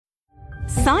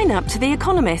Sign up to The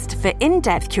Economist for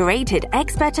in-depth curated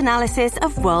expert analysis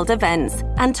of world events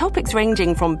and topics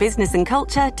ranging from business and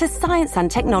culture to science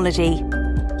and technology.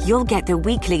 You'll get the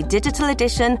weekly digital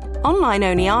edition,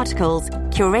 online-only articles,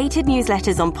 curated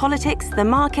newsletters on politics, the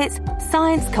markets,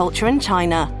 science, culture and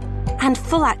China, and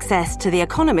full access to The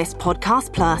Economist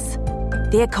Podcast Plus.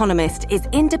 The Economist is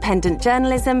independent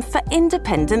journalism for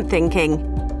independent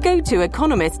thinking. Go to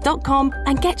economist.com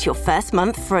and get your first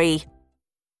month free.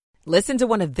 Listen to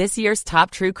one of this year's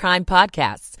top true crime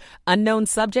podcasts. Unknown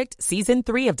Subject, Season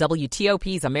 3 of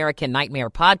WTOP's American Nightmare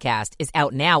podcast is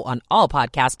out now on all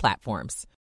podcast platforms.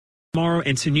 Tomorrow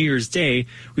into New Year's Day,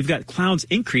 we've got clouds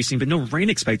increasing, but no rain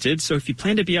expected. So if you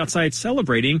plan to be outside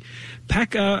celebrating,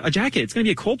 pack a jacket. It's going to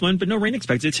be a cold one, but no rain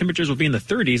expected. Temperatures will be in the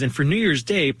 30s. And for New Year's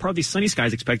Day, partly sunny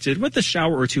skies expected with a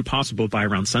shower or two possible by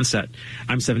around sunset.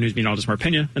 I'm 7 News meteorologist Mark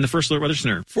Pena in the First Alert Weather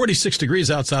Center. 46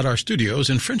 degrees outside our studios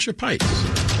in Friendship Heights.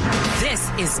 This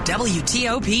is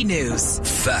WTOP News.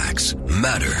 Facts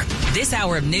matter. This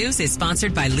hour of news is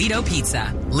sponsored by Lido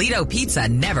Pizza. Lido Pizza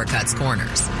never cuts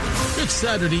corners. Good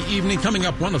Saturday evening. Coming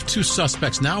up, one of two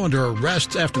suspects now under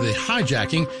arrest after the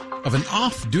hijacking of an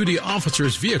off-duty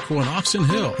officer's vehicle in Oxon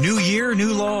Hill. New year,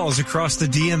 new laws across the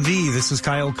DMV. This is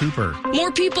Kyle Cooper.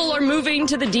 More people are moving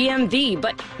to the DMV,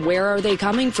 but where are they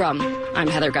coming from? I'm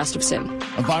Heather Gustafson.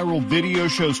 A viral video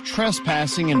shows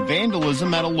trespassing and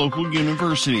vandalism at a local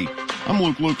university. I'm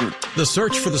Luke Lukert. The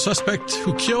search for the suspect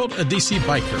who killed a D.C.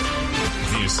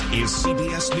 biker. This is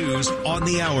CBS News on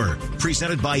the Hour,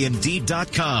 presented by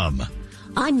Indeed.com.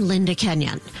 I'm Linda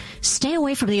Kenyon. Stay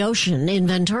away from the ocean in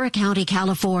Ventura County,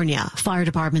 California. Fire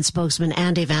Department spokesman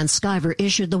Andy Van Sciver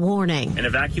issued the warning. An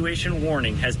evacuation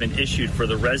warning has been issued for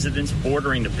the residents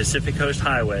bordering the Pacific Coast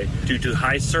Highway due to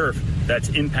high surf that's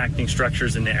impacting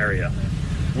structures in the area.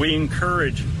 We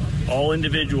encourage all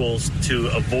individuals to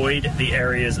avoid the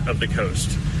areas of the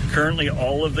coast. Currently,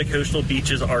 all of the coastal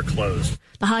beaches are closed.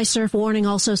 The high surf warning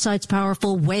also cites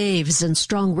powerful waves and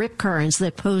strong rip currents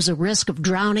that pose a risk of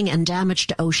drowning and damage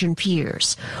to ocean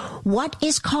piers. What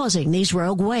is causing these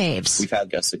rogue waves? We've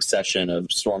had a succession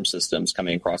of storm systems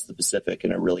coming across the Pacific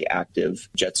and a really active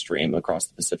jet stream across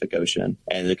the Pacific Ocean.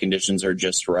 And the conditions are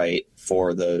just right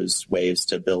for those waves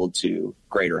to build to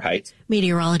greater heights.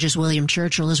 Meteorologist William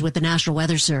Churchill is with the National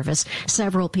Weather Service.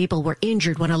 Several people were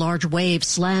injured when a large wave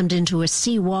slammed into a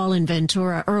seawall in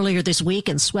Ventura earlier this week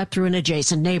and swept through an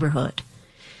adjacent neighborhood.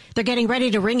 They're getting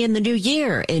ready to ring in the new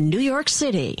year in New York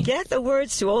City. Get the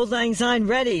words to Auld Lang Syne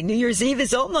ready. New Year's Eve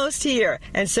is almost here.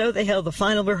 And so they held the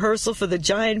final rehearsal for the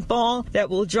giant ball that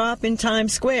will drop in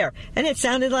Times Square. And it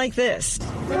sounded like this.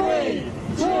 3,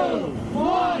 2,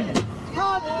 1,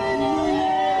 Happy New Year!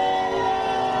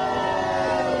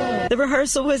 The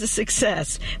rehearsal was a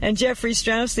success, and Jeffrey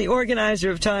Strauss, the organizer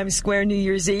of Times Square New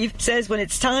Year's Eve, says when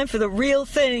it's time for the real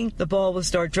thing, the ball will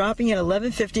start dropping at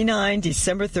 11:59,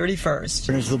 December 31st.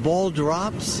 And as the ball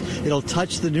drops, it'll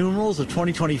touch the numerals of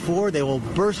 2024. They will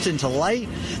burst into light.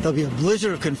 There'll be a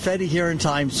blizzard of confetti here in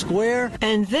Times Square.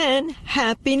 And then,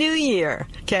 Happy New Year.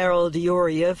 Carol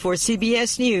Dioria for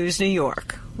CBS News, New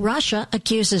York. Russia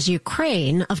accuses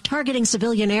Ukraine of targeting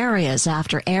civilian areas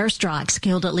after airstrikes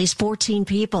killed at least 14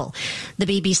 people. The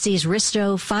BBC's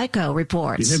Risto Fico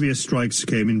reports. The heaviest strikes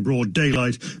came in broad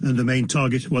daylight, and the main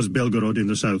target was Belgorod in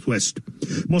the southwest.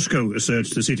 Moscow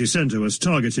asserts the city centre was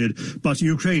targeted, but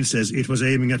Ukraine says it was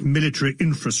aiming at military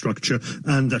infrastructure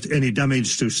and that any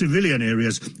damage to civilian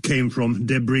areas came from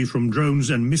debris from drones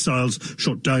and missiles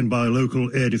shot down by local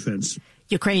air defense.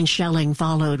 Ukraine shelling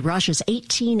followed Russia's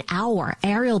 18-hour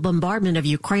aerial bombardment of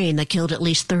Ukraine that killed at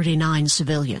least 39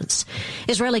 civilians.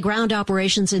 Israeli ground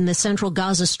operations in the central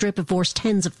Gaza Strip have forced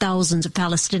tens of thousands of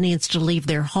Palestinians to leave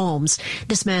their homes.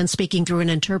 This man speaking through an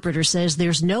interpreter says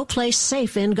there's no place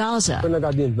safe in Gaza.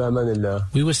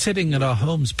 We were sitting at our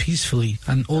homes peacefully,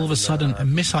 and all of a sudden a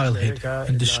missile hit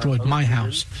and destroyed my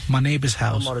house, my neighbor's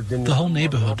house, the whole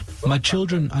neighborhood. My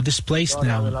children are displaced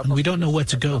now, and we don't know where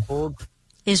to go.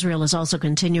 Israel is also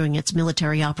continuing its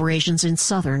military operations in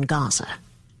southern Gaza.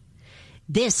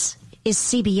 This is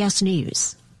CBS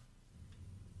News.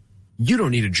 You don't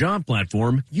need a job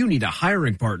platform, you need a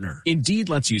hiring partner. Indeed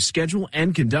lets you schedule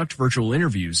and conduct virtual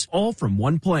interviews, all from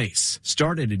one place.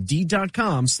 Start at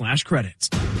Indeed.com/credits.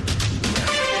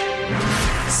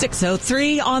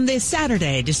 6:03 on this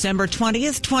Saturday, December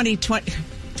 20th,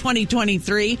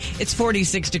 2023. It's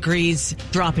 46 degrees,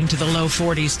 dropping to the low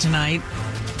 40s tonight.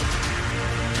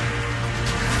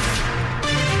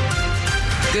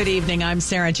 Good evening. I'm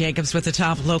Sarah Jacobs with the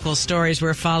top local stories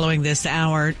we're following this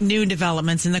hour. New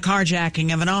developments in the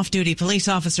carjacking of an off-duty police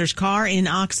officer's car in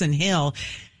Oxon Hill.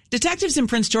 Detectives in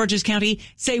Prince George's County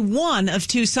say one of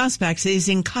two suspects is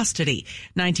in custody.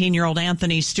 19-year-old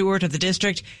Anthony Stewart of the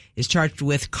district is charged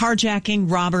with carjacking,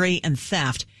 robbery, and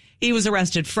theft. He was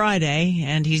arrested Friday,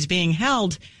 and he's being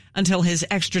held until his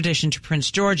extradition to Prince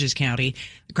George's County.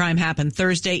 The crime happened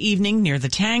Thursday evening near the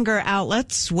Tanger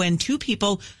outlets when two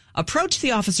people approached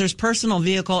the officer's personal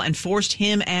vehicle and forced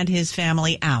him and his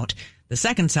family out. The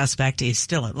second suspect is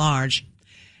still at large.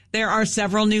 There are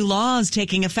several new laws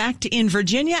taking effect in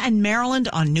Virginia and Maryland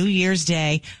on New Year's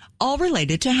Day, all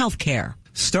related to health care.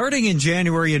 Starting in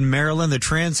January in Maryland, the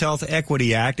Trans Health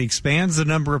Equity Act expands the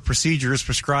number of procedures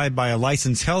prescribed by a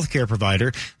licensed healthcare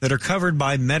provider that are covered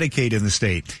by Medicaid in the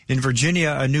state. In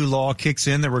Virginia, a new law kicks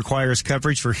in that requires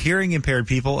coverage for hearing impaired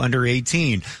people under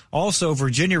 18. Also,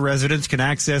 Virginia residents can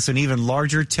access an even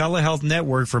larger telehealth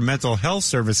network for mental health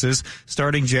services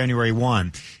starting January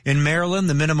 1. In Maryland,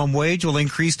 the minimum wage will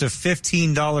increase to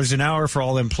 $15 an hour for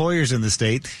all employers in the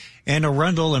state. Anne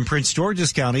Arundel and Prince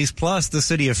George's counties, plus the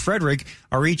city of Frederick,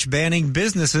 are each banning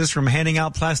businesses from handing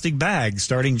out plastic bags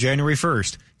starting January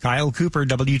 1st. Kyle Cooper,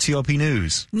 WTOP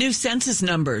News. New census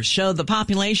numbers show the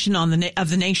population of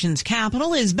the nation's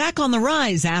capital is back on the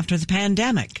rise after the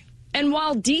pandemic. And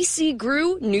while D.C.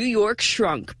 grew, New York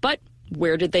shrunk. But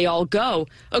where did they all go?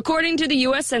 According to the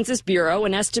U.S. Census Bureau,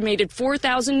 an estimated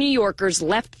 4,000 New Yorkers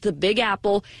left the Big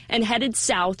Apple and headed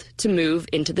south to move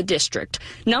into the district.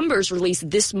 Numbers released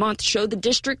this month show the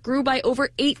district grew by over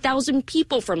 8,000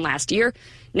 people from last year.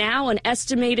 Now, an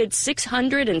estimated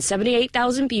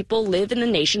 678,000 people live in the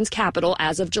nation's capital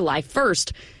as of July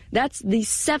 1st. That's the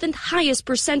seventh highest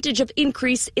percentage of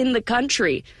increase in the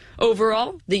country.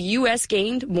 Overall, the U.S.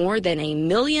 gained more than 1.5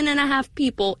 million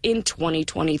people in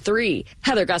 2023.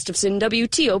 Heather Gustafson,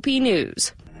 WTOP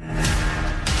News.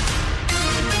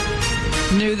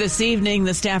 New this evening,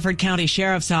 the Stafford County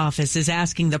Sheriff's Office is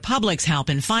asking the public's help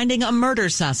in finding a murder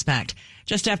suspect.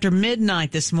 Just after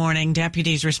midnight this morning,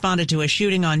 deputies responded to a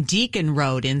shooting on Deacon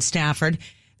Road in Stafford.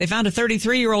 They found a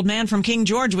 33-year-old man from King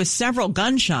George with several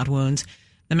gunshot wounds.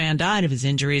 The man died of his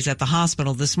injuries at the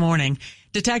hospital this morning.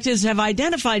 Detectives have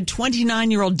identified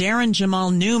 29-year-old Darren Jamal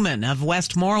Newman of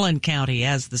Westmoreland County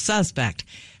as the suspect.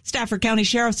 Stafford County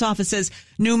Sheriff's Office says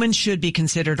Newman should be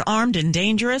considered armed and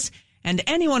dangerous, and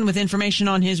anyone with information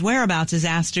on his whereabouts is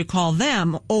asked to call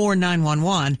them or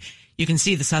 911. You can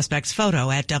see the suspect's photo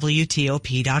at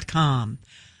WTOP.com.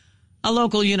 A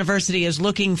local university is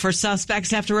looking for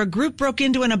suspects after a group broke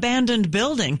into an abandoned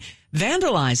building,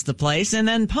 vandalized the place, and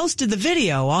then posted the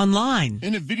video online.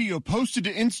 In a video posted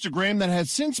to Instagram that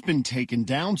has since been taken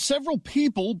down, several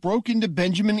people broke into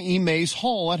Benjamin E. Mays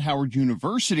Hall at Howard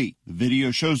University. The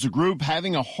video shows the group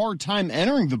having a hard time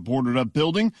entering the boarded-up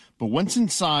building, but once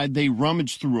inside, they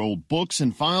rummaged through old books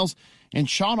and files and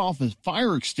shot off a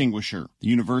fire extinguisher. The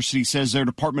university says their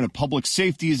Department of Public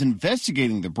Safety is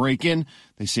investigating the break-in.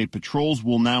 They say patrols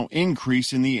will now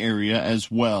increase in the area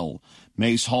as well.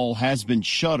 Mays Hall has been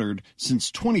shuttered since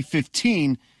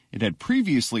 2015. It had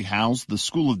previously housed the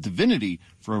School of Divinity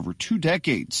for over 2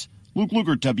 decades. Luke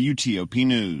Luger, WTOP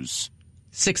News.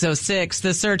 6:06,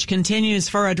 the search continues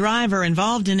for a driver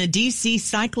involved in a D.C.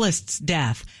 cyclist's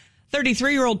death.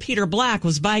 33-year-old Peter Black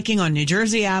was biking on New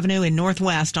Jersey Avenue in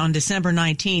Northwest on December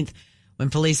 19th when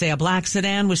police say a black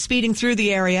sedan was speeding through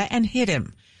the area and hit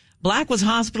him. Black was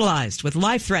hospitalized with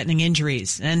life-threatening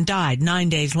injuries and died 9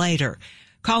 days later.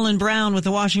 Colin Brown with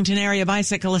the Washington Area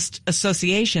Bicyclist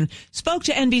Association spoke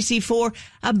to NBC4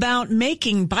 about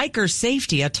making biker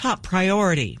safety a top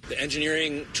priority. The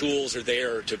engineering tools are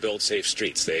there to build safe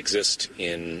streets. They exist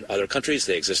in other countries.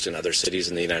 They exist in other cities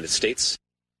in the United States.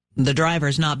 The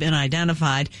driver's not been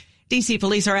identified. D.C.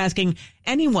 police are asking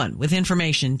anyone with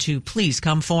information to please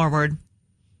come forward.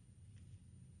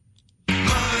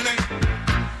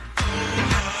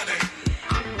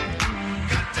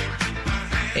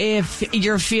 If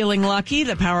you're feeling lucky,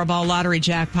 the Powerball lottery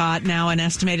jackpot now an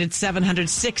estimated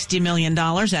 $760 million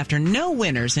after no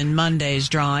winners in Monday's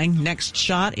drawing. Next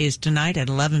shot is tonight at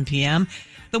 11 p.m.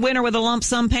 The winner with a lump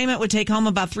sum payment would take home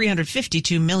about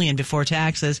 $352 million before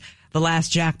taxes. The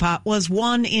last jackpot was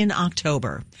won in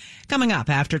October. Coming up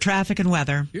after traffic and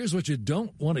weather. Here's what you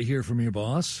don't want to hear from your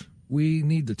boss. We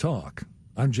need to talk.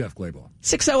 I'm Jeff Clabaugh.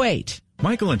 6:08.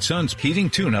 Michael & Son's heating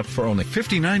tune-up for only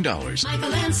 $59.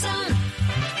 Michael & Son.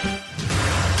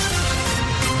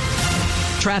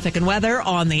 Traffic and weather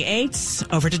on the 8s.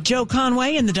 Over to Joe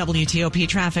Conway in the WTOP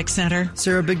Traffic Center.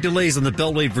 Sarah, big delays on the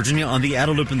Beltway, Virginia, on the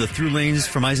Outer Loop and the through lanes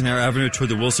from Eisenhower Avenue toward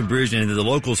the Wilson Bridge, and the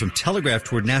locals from Telegraph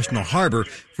toward National Harbor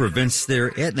for events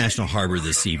there at National Harbor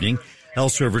this evening.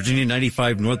 Elsewhere, Virginia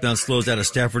 95 northbound slows out of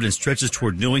Stafford and stretches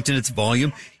toward Newington. Its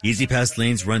volume. Easy Pass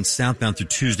lanes run southbound through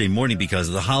Tuesday morning because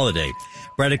of the holiday.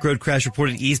 Braddock Road crash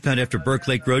reported eastbound after Burke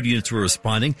Lake Road. Units were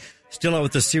responding. Still out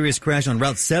with a serious crash on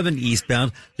Route 7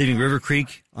 eastbound, leaving River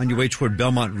Creek on your way toward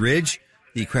Belmont Ridge.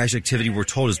 The crash activity, we're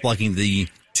told, is blocking the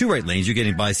two right lanes. You're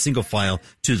getting by single file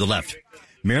to the left.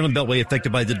 Maryland Beltway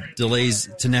affected by the delays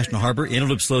to National Harbor.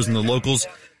 Interloop slows in the locals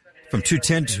from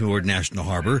 210 toward National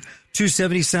Harbor.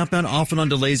 270 southbound often on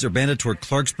delays. Urbana toward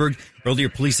Clarksburg. Earlier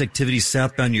police activity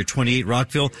southbound near 28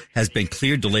 Rockville has been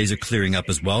cleared. Delays are clearing up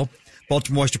as well.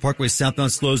 Baltimore-Washington Parkway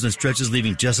southbound slows and stretches,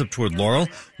 leaving Jessup toward Laurel.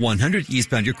 100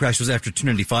 eastbound. Your crash was after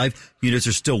 295. Units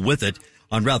are still with it.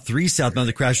 On Route 3 southbound,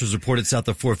 the crash was reported south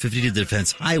of 450 to the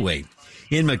Defense Highway.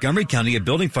 In Montgomery County, a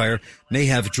building fire may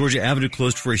have Georgia Avenue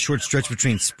closed for a short stretch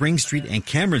between Spring Street and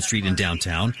Cameron Street in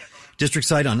downtown. District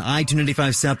side on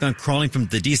I-295 southbound, crawling from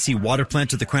the D.C. water plant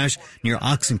to the crash near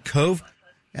Oxen Cove.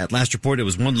 At last report, it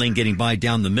was one lane getting by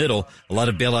down the middle. A lot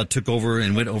of bailout took over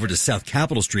and went over to South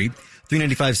Capitol Street.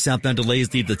 395 southbound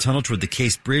delays leave the tunnel toward the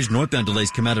Case Bridge. Northbound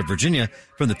delays come out of Virginia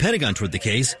from the Pentagon toward the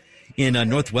Case. In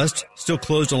Northwest, still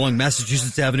closed along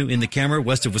Massachusetts Avenue in the camera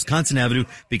west of Wisconsin Avenue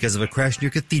because of a crash near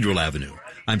Cathedral Avenue.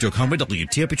 I'm Joe Conway,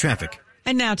 WTOP Traffic.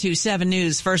 And now to 7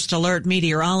 News First Alert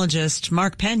meteorologist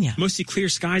Mark Pena. Mostly clear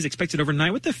skies expected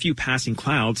overnight with a few passing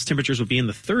clouds. Temperatures will be in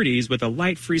the 30s with a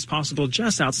light freeze possible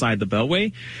just outside the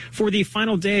Beltway. For the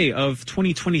final day of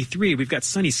 2023, we've got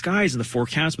sunny skies in the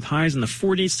forecast with highs in the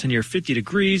 40s to near 50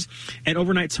 degrees. And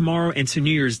overnight tomorrow into New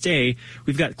Year's Day,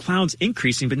 we've got clouds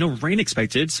increasing but no rain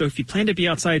expected. So if you plan to be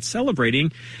outside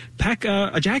celebrating, pack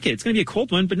a jacket. It's going to be a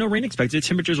cold one, but no rain expected.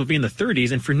 Temperatures will be in the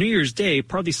 30s. And for New Year's Day,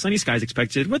 partly sunny skies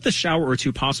expected with a shower or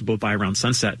two possible by around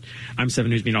sunset. I'm 7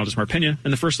 News meteorologist Mark Pena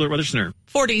and the First Alert Weather Center.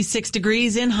 46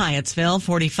 degrees in Hyattsville,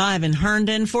 45 in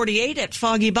Herndon, 48 at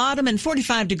Foggy Bottom, and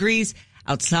 45 degrees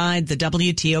outside the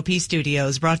WTOP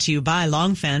studios. Brought to you by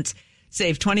Long Fence.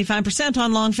 Save 25%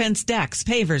 on Long Fence decks,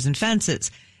 pavers, and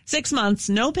fences. 6 months,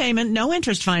 no payment, no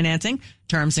interest financing.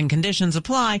 Terms and conditions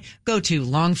apply. Go to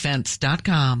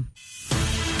longfence.com.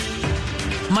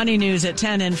 Money news at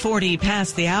 10 and 40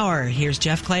 past the hour. Here's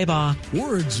Jeff Claybaugh.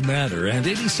 Words matter, and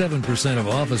 87% of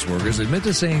office workers admit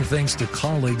to saying things to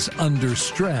colleagues under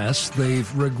stress they've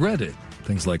regretted.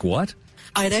 Things like what?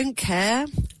 I don't care,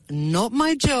 not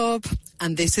my job,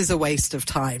 and this is a waste of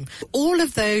time. All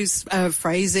of those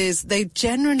phrases, they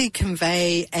generally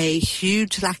convey a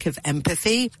huge lack of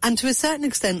empathy and to a certain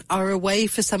extent are a way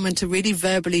for someone to really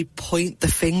verbally point the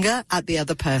finger at the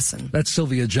other person. That's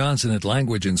Sylvia Johnson at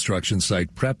language instruction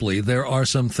site Preply. There are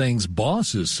some things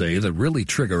bosses say that really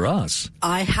trigger us.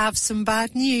 I have some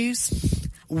bad news.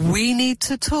 We need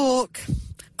to talk.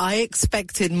 I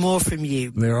expected more from you.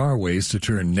 There are ways to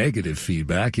turn negative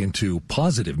feedback into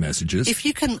positive messages. If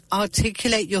you can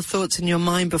articulate your thoughts in your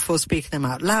mind before speaking them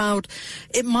out loud,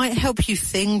 it might help you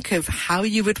think of how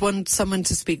you would want someone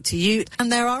to speak to you.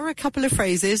 And there are a couple of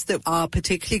phrases that are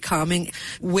particularly calming.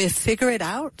 We'll figure it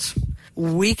out.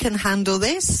 We can handle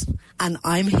this. And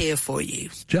I'm here for you.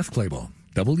 Jeff Claybaugh,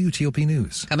 WTOP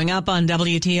News. Coming up on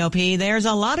WTOP, there's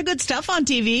a lot of good stuff on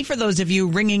TV for those of you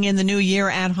ringing in the new year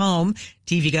at home.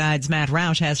 TV Guide's Matt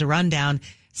Roush has a rundown.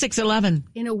 6:11.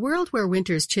 In a world where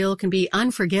winter's chill can be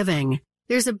unforgiving,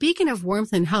 there's a beacon of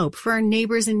warmth and hope for our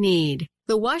neighbors in need.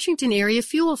 The Washington Area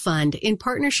Fuel Fund, in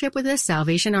partnership with the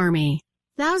Salvation Army.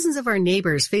 Thousands of our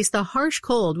neighbors face the harsh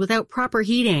cold without proper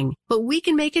heating, but we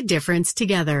can make a difference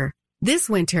together. This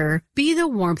winter, be the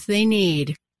warmth they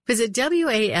need. Visit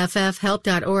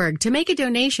WAFFhelp.org to make a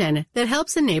donation that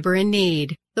helps a neighbor in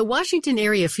need. The Washington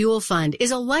Area Fuel Fund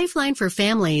is a lifeline for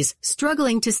families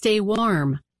struggling to stay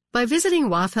warm. By visiting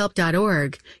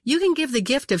WAFHelp.org, you can give the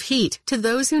gift of heat to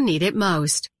those who need it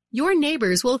most. Your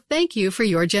neighbors will thank you for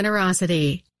your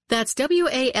generosity. That's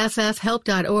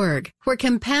WAFFhelp.org, where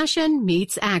compassion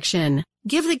meets action.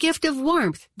 Give the gift of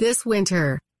warmth this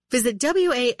winter. Visit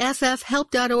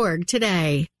WAFFhelp.org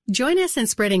today. Join us in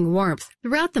spreading warmth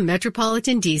throughout the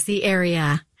metropolitan D.C.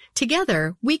 area.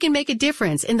 Together, we can make a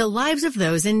difference in the lives of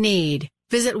those in need.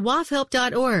 Visit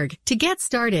WAFHelp.org to get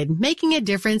started making a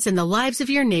difference in the lives of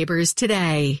your neighbors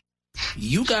today.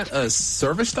 You got a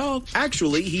service dog?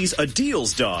 Actually, he's a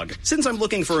deals dog. Since I'm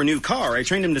looking for a new car, I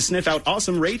trained him to sniff out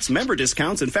awesome rates, member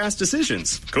discounts, and fast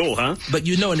decisions. Cool, huh? But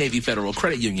you know a Navy Federal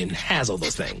Credit Union has all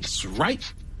those things, right?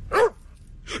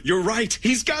 You're right.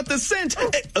 He's got the scent.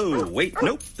 Oh, wait.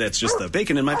 Nope. That's just the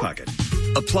bacon in my pocket.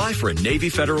 Apply for a Navy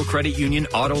Federal Credit Union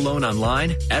auto loan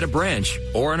online, at a branch,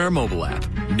 or on our mobile app.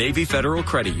 Navy Federal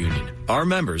Credit Union. Our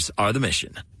members are the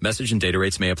mission. Message and data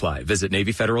rates may apply. Visit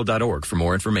NavyFederal.org for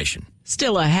more information.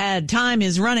 Still ahead, time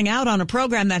is running out on a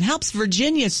program that helps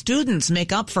Virginia students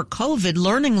make up for COVID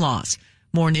learning loss.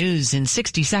 More news in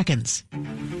 60 seconds.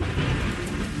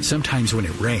 Sometimes when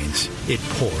it rains, it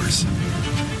pours.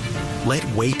 Let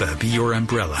WAPA be your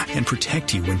umbrella and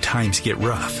protect you when times get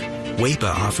rough.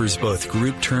 WAPA offers both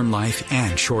group term life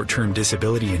and short-term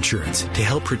disability insurance to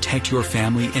help protect your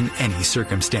family in any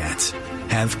circumstance.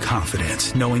 Have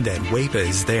confidence knowing that WAPA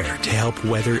is there to help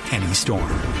weather any storm.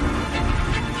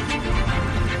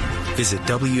 Visit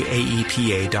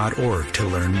WAEPA.org to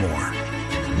learn more.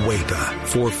 WAPA,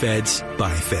 for feds, by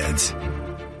feds.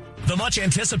 The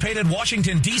much-anticipated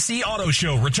Washington, D.C. Auto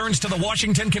Show returns to the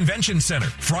Washington Convention Center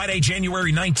Friday,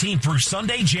 January 19th through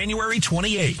Sunday, January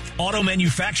 28th. Auto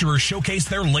manufacturers showcase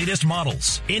their latest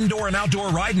models. Indoor and outdoor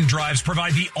ride and drives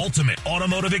provide the ultimate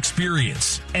automotive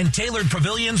experience. And tailored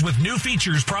pavilions with new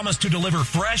features promise to deliver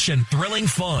fresh and thrilling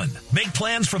fun. Make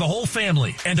plans for the whole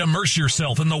family and immerse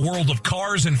yourself in the world of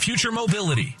cars and future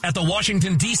mobility at the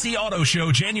Washington, D.C. Auto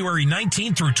Show, January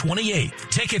 19th through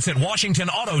 28th. Tickets at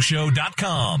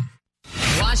WashingtonAutoShow.com.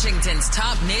 Washington's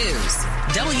top news,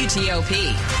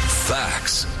 WTOP.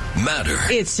 Facts matter.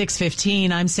 It's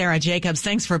 6:15. I'm Sarah Jacobs.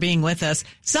 Thanks for being with us.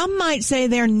 Some might say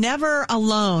they're never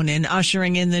alone in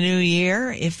ushering in the new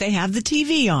year if they have the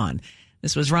TV on.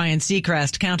 This was Ryan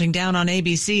Seacrest counting down on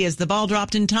ABC as the ball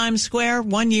dropped in Times Square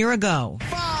 1 year ago.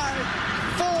 5,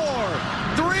 4,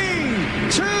 3,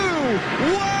 2,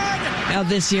 1. Now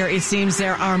this year, it seems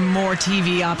there are more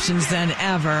TV options than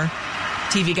ever.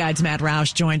 TV Guide's Matt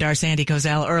Roush joined our Sandy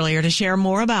Kozel earlier to share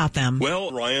more about them.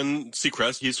 Well, Ryan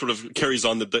Seacrest, he sort of carries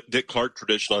on the Dick Clark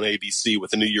tradition on ABC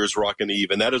with the New Year's Rockin'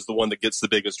 Eve, and that is the one that gets the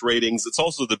biggest ratings. It's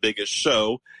also the biggest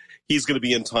show. He's going to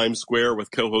be in Times Square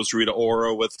with co-host Rita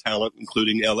Ora, with talent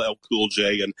including LL Cool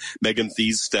J and Megan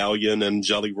Thee Stallion and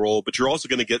Jelly Roll. But you're also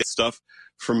going to get stuff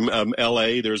from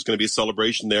L.A. There's going to be a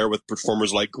celebration there with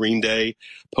performers like Green Day.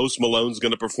 Post Malone's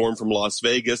going to perform from Las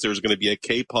Vegas. There's going to be a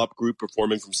K-pop group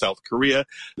performing from South Korea.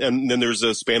 And then there's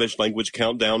a Spanish language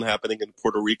countdown happening in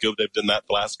Puerto Rico. They've done that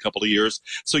the last couple of years.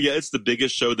 So, yeah, it's the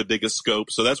biggest show, the biggest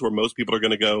scope. So that's where most people are going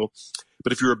to go.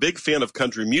 But if you're a big fan of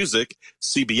country music,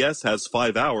 CBS has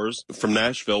 5 hours from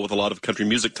Nashville with a lot of country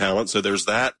music talent. So there's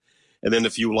that. And then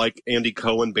if you like Andy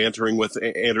Cohen bantering with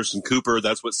Anderson Cooper,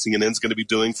 that's what CNN's going to be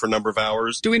doing for a number of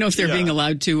hours. Do we know if they're being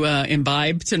allowed to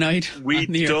imbibe tonight? We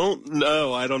don't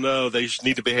know. I don't know. They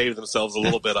need to behave themselves a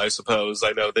little bit, I suppose.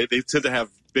 I know they tend to have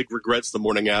big regrets the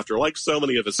morning after, like so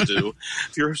many of us do.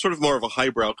 If you're sort of more of a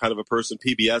highbrow kind of a person,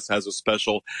 PBS has a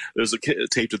special. There's a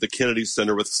taped at the Kennedy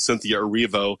Center with Cynthia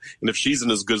Erivo, and if she's in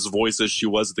as good a voice as she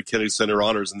was at the Kennedy Center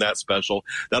Honors in that special,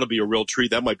 that'll be a real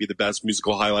treat. That might be the best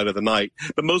musical highlight of the night.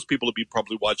 But most people will be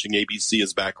probably watching ABC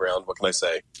as background. What can I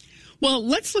say? Well,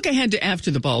 let's look ahead to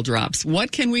after the ball drops.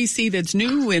 What can we see that's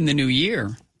new in the new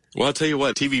year? Well, I'll tell you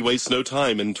what, TV wastes no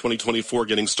time in 2024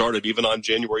 getting started. Even on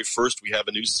January 1st, we have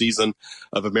a new season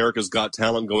of America's Got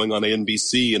Talent going on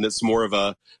NBC, and it's more of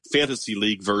a fantasy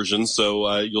league version,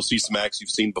 so you'll see some acts you've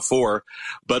seen before.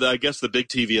 But I guess the big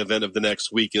TV event of the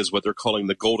next week is what they're calling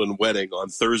the Golden Wedding on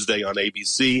Thursday on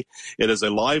ABC. It is a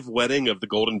live wedding of the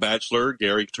Golden Bachelor,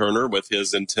 Gary Turner, with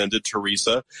his intended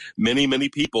Teresa. Many, many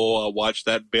people watched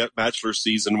that Bachelor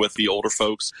season with the older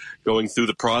folks going through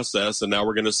the process, and now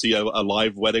we're going to see a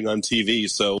live wedding on TV.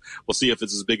 So we'll see if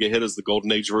it's as big a hit as the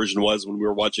Golden Age version was when we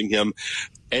were watching him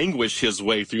anguish his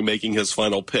way through making his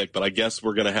final pick. But I guess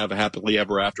we're going to have a happily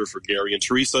ever after for Gary and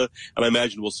Teresa, and I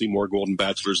imagine we'll see more Golden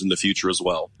Bachelors in the future as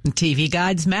well. TV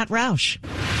Guide's Matt Roush.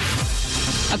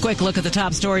 A quick look at the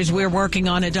top stories we're working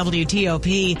on at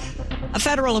WTOP. A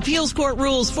federal appeals court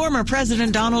rules former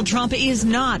President Donald Trump is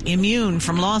not immune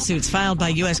from lawsuits filed by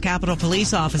U.S. Capitol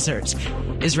Police officers.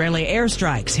 Israeli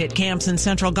airstrikes hit camps in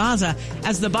central Gaza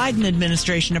as the Biden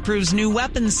administration approves new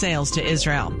weapons sales to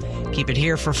Israel. Keep it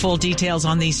here for full details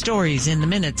on these stories in the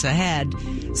minutes ahead.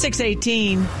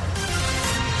 6:18.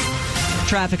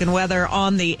 Traffic and weather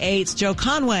on the 8th. Joe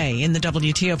Conway in the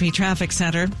WTOP Traffic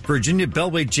Center. Virginia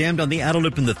Beltway jammed on the outer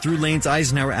loop in the through lanes,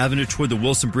 Eisenhower Avenue toward the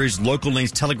Wilson Bridge, local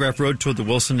lanes, Telegraph Road toward the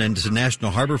Wilson and to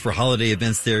National Harbor for holiday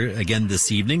events there again this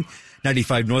evening.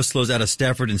 95 North slows out of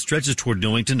Stafford and stretches toward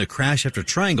Newington. A crash after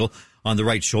Triangle on the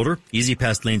right shoulder. Easy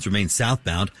Pass lanes remain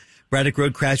southbound. Braddock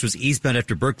Road crash was eastbound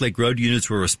after Burke Lake Road. Units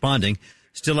were responding.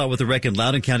 Still out with a wreck in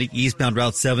Loudoun County, eastbound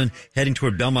Route 7, heading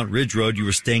toward Belmont Ridge Road. You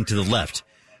were staying to the left.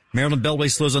 Maryland Beltway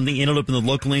slows on the inner loop in the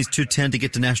local lanes, 210 to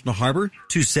get to National Harbor.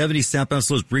 270 southbound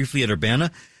slows briefly at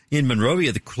Urbana. In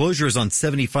Monrovia, the closure is on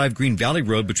 75 Green Valley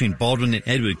Road between Baldwin and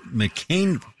Edward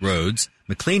McLean Roads.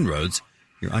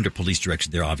 You're under police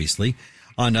direction there, obviously.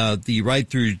 On the ride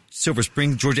through Silver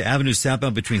Spring, Georgia Avenue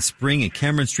southbound between Spring and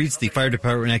Cameron Streets, the fire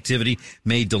department activity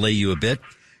may delay you a bit.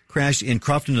 Crash in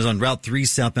Crofton is on Route 3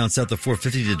 southbound south of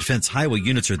 450. The Defense Highway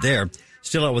units are there.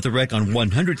 Still out with a wreck on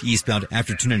 100 eastbound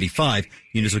after 295.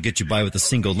 Units will get you by with a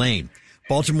single lane.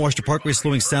 Baltimore-Washington Parkway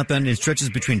slowing southbound in stretches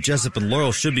between Jessup and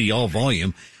Laurel should be all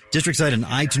volume. District side and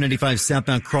I-295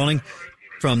 southbound crawling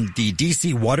from the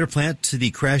D.C. water plant to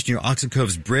the crash near Oxen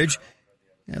Cove's Bridge.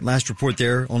 At last report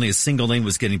there, only a single lane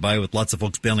was getting by with lots of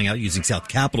folks bailing out using South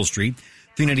Capitol Street.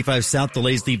 395 south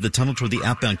delays leave the tunnel toward the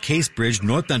outbound Case Bridge.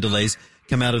 Northbound delays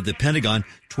come out of the Pentagon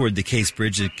toward the Case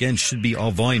Bridge. Again, should be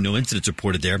all volume. No incidents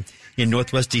reported there. In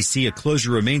Northwest D.C., a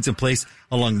closure remains in place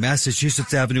along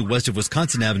Massachusetts Avenue west of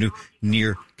Wisconsin Avenue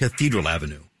near Cathedral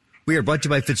Avenue. We are brought to you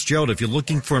by Fitzgerald. If you're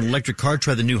looking for an electric car,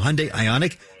 try the new Hyundai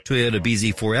Ioniq, Toyota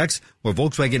BZ4X, or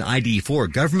Volkswagen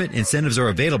ID4. Government incentives are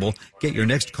available. Get your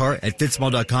next car at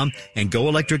fitzmall.com and go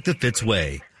electric the Fitz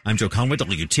way. I'm Joe Conway,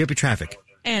 WTOP Traffic.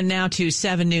 And now to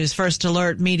 7 News First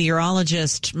Alert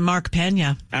meteorologist Mark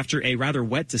Pena. After a rather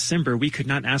wet December, we could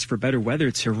not ask for better weather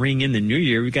to ring in the new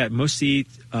year. We got mostly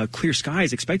clear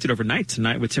skies expected overnight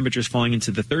tonight with temperatures falling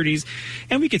into the 30s.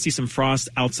 And we could see some frost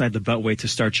outside the Beltway to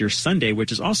start your Sunday,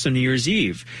 which is also New Year's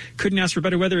Eve. Couldn't ask for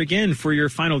better weather again for your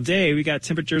final day. We got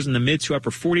temperatures in the mid to upper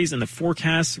 40s in the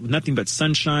forecast with nothing but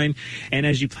sunshine. And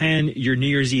as you plan your New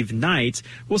Year's Eve night,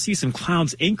 we'll see some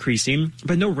clouds increasing,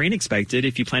 but no rain expected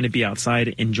if you plan to be outside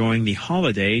enjoying the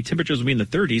holiday. Temperatures will be in the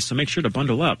 30s, so make sure to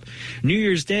bundle up. New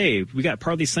Year's Day, we got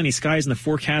partly sunny skies in the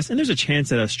forecast, and there's a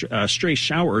chance at a stray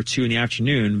shower or two in the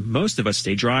afternoon. Most of us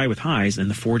stay dry with highs in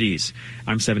the 40s.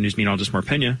 I'm 7 News meteorologist Mark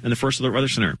Pena in the First Alert Weather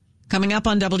Center. Coming up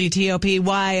on WTOP,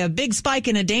 why a big spike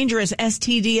in a dangerous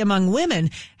STD among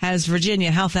women has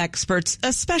Virginia health experts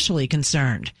especially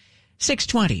concerned.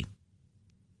 6:20.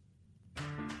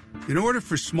 In order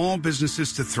for small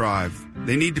businesses to thrive,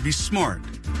 they need to be smart,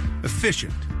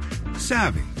 efficient,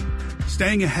 savvy,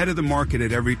 staying ahead of the market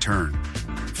at every turn,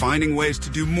 finding ways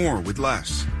to do more with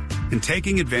less, and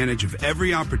taking advantage of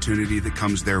every opportunity that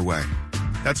comes their way.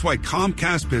 That's why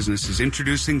Comcast Business is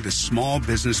introducing the Small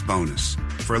Business Bonus.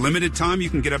 For a limited time,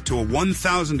 you can get up to a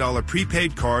 $1,000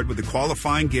 prepaid card with a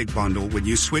qualifying gig bundle when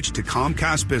you switch to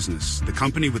Comcast Business, the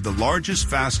company with the largest,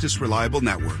 fastest, reliable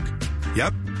network.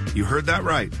 Yep, you heard that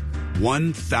right.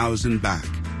 1,000 back.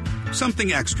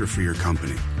 Something extra for your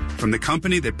company. From the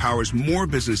company that powers more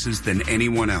businesses than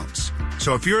anyone else.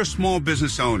 So if you're a small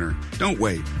business owner, don't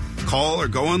wait. Call or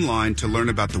go online to learn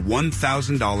about the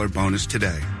 $1,000 bonus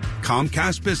today.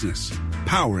 Comcast Business.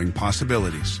 Powering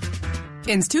possibilities.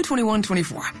 Ends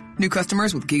 2/21/24. New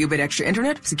customers with Gigabit Extra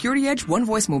Internet, Security Edge, One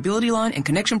Voice Mobility Line, and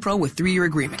Connection Pro with 3-year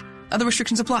agreement. Other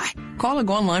restrictions apply. Call or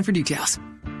go online for details.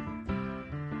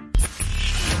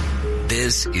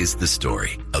 This is the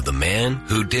story of the man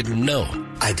who didn't know.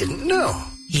 I didn't know.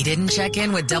 He didn't check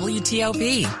in with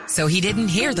WTOP, so he didn't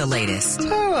hear the latest.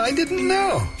 Oh, I didn't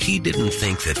know. He didn't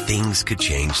think that things could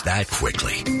change that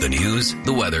quickly. The news,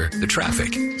 the weather, the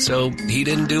traffic. So he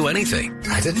didn't do anything.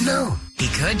 I didn't know. He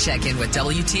could check in with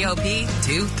WTOP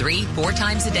 2, 3, 4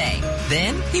 times a day.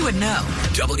 Then he would know.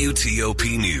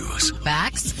 WTOP News.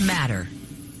 Facts matter.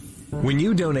 When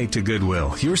you donate to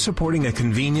Goodwill, you're supporting a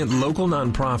convenient local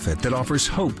nonprofit that offers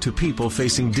hope to people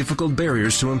facing difficult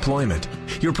barriers to employment.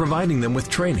 You're providing them with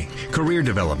training, career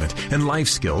development, and life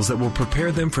skills that will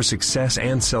prepare them for success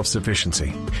and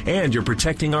self-sufficiency. And you're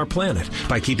protecting our planet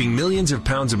by keeping millions of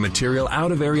pounds of material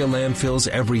out of area landfills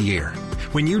every year.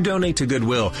 When you donate to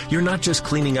Goodwill, you're not just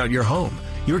cleaning out your home.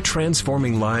 You're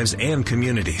transforming lives and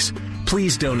communities.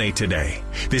 Please donate today.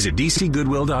 Visit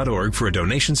dcgoodwill.org for a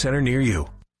donation center near you.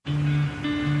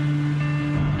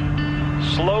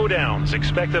 Slowdowns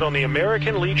expected on the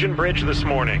American Legion Bridge this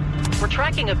morning. We're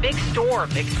tracking a big storm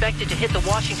expected to hit the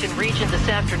Washington region this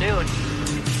afternoon.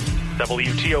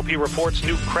 WTOP reports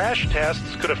new crash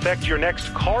tests could affect your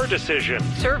next car decision.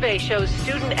 Survey shows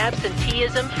student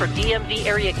absenteeism for DMV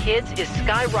area kids is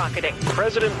skyrocketing.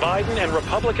 President Biden and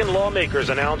Republican lawmakers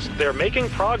announced they're making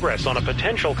progress on a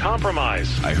potential compromise.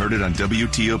 I heard it on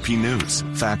WTOP News.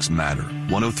 Facts matter.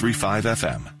 103.5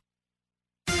 FM.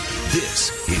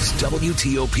 This is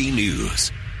WTOP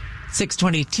News.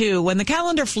 6:22. When the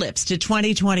calendar flips to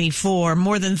 2024,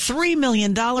 more than $3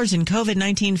 million in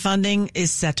COVID-19 funding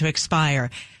is set to expire.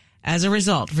 As a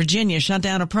result, Virginia shut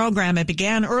down a program it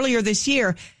began earlier this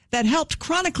year that helped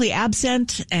chronically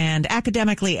absent and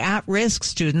academically at-risk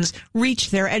students reach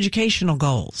their educational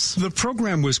goals. The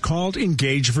program was called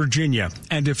Engage Virginia,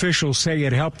 and officials say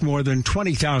it helped more than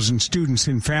 20,000 students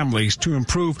and families to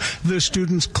improve the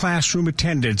students' classroom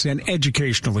attendance and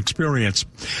educational experience.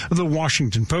 The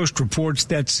Washington Post reports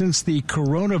that since the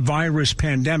coronavirus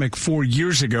pandemic 4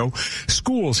 years ago,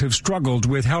 schools have struggled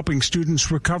with helping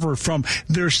students recover from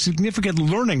their significant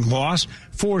learning loss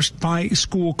forced by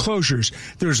school closures.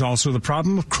 There's also the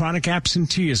problem of chronic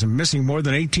absenteeism, missing more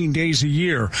than 18 days a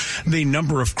year. The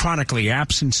number of chronically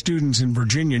absent students in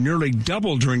Virginia nearly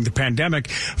doubled during the pandemic,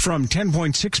 from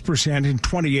 10.6% in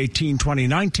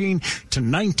 2018-2019 to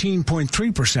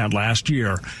 19.3% last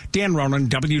year. Dan Ronan,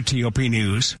 WTOP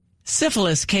News.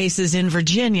 Syphilis cases in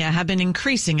Virginia have been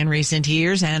increasing in recent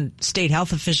years, and state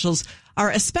health officials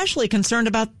are especially concerned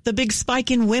about the big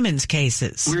spike in women's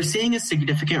cases. We're seeing a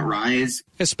significant rise,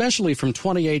 especially from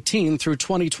 2018 through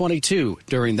 2022.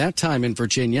 During that time in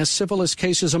Virginia, syphilis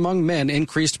cases among men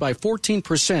increased by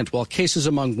 14%, while cases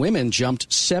among women jumped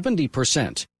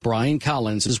 70%. Brian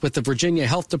Collins is with the Virginia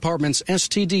Health Department's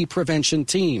STD prevention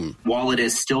team. While it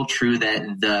is still true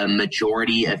that the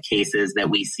majority of cases that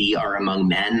we see are among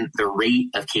men, the rate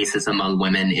of cases among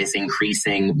women is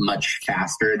increasing much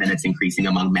faster than it's increasing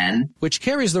among men. Which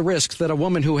carries the risk that a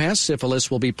woman who has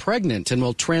syphilis will be pregnant and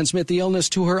will transmit the illness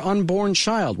to her unborn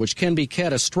child, which can be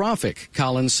catastrophic.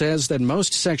 Collins says that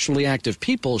most sexually active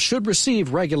people should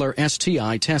receive regular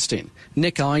STI testing.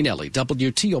 Nick Einelli,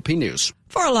 WTOP News.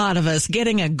 For a lot of us,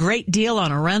 getting a great deal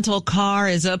on a rental car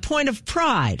is a point of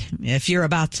pride. If you're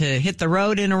about to hit the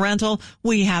road in a rental,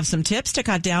 we have some tips to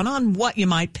cut down on what you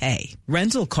might pay.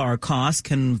 Rental car costs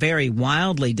can vary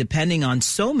wildly depending on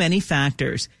so many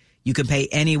factors. You can pay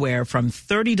anywhere from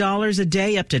 $30 a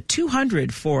day up to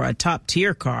 $200 for a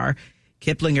top-tier car.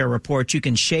 Kiplinger reports you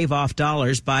can shave off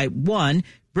dollars by 1,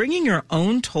 bringing your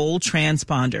own toll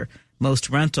transponder. Most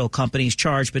rental companies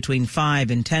charge between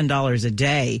 $5 and $10 a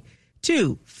day.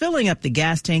 2, filling up the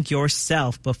gas tank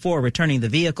yourself before returning the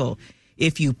vehicle.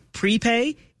 If you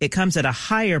prepay, it comes at a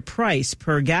higher price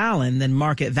per gallon than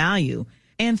market value.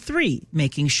 And 3,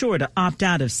 making sure to opt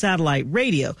out of satellite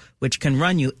radio, which can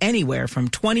run you anywhere from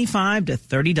 $25 to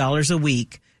 $30 a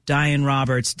week. Diane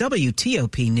Roberts,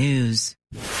 WTOP News.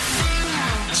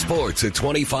 Sports at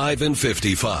 25 and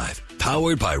 55.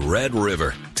 Powered by Red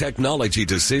River. Technology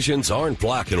decisions aren't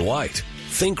black and white.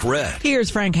 Think red. Here's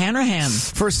Frank Hanrahan.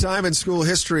 First time in school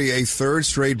history, a third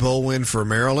straight bowl win for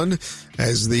Maryland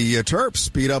as the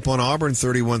Terps beat up on Auburn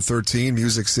 31-13.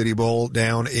 Music City Bowl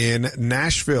down in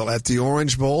Nashville. At the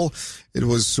Orange Bowl, it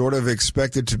was sort of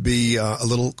expected to be a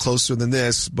little closer than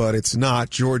this, but it's not.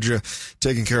 Georgia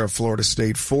taking care of Florida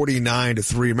State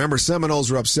 49-3. Remember, Seminoles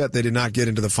were upset they did not get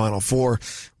into the Final Four.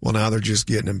 Well, now they're just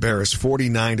getting embarrassed.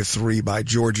 49-3 by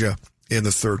Georgia in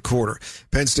the third quarter.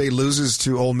 Penn State loses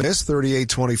to Ole Miss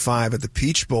 38-25 at the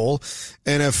Peach Bowl.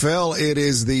 NFL, it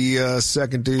is the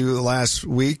second to last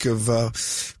week of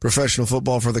professional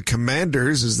football for the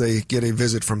Commanders as they get a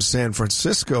visit from San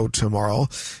Francisco tomorrow.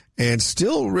 And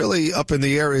still really up in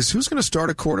the air is who's going to start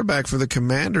a quarterback for the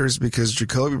Commanders, because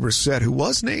Jacoby Brissett, who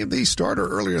was named the starter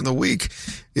earlier in the week,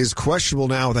 is questionable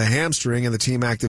now with a hamstring, and the team activated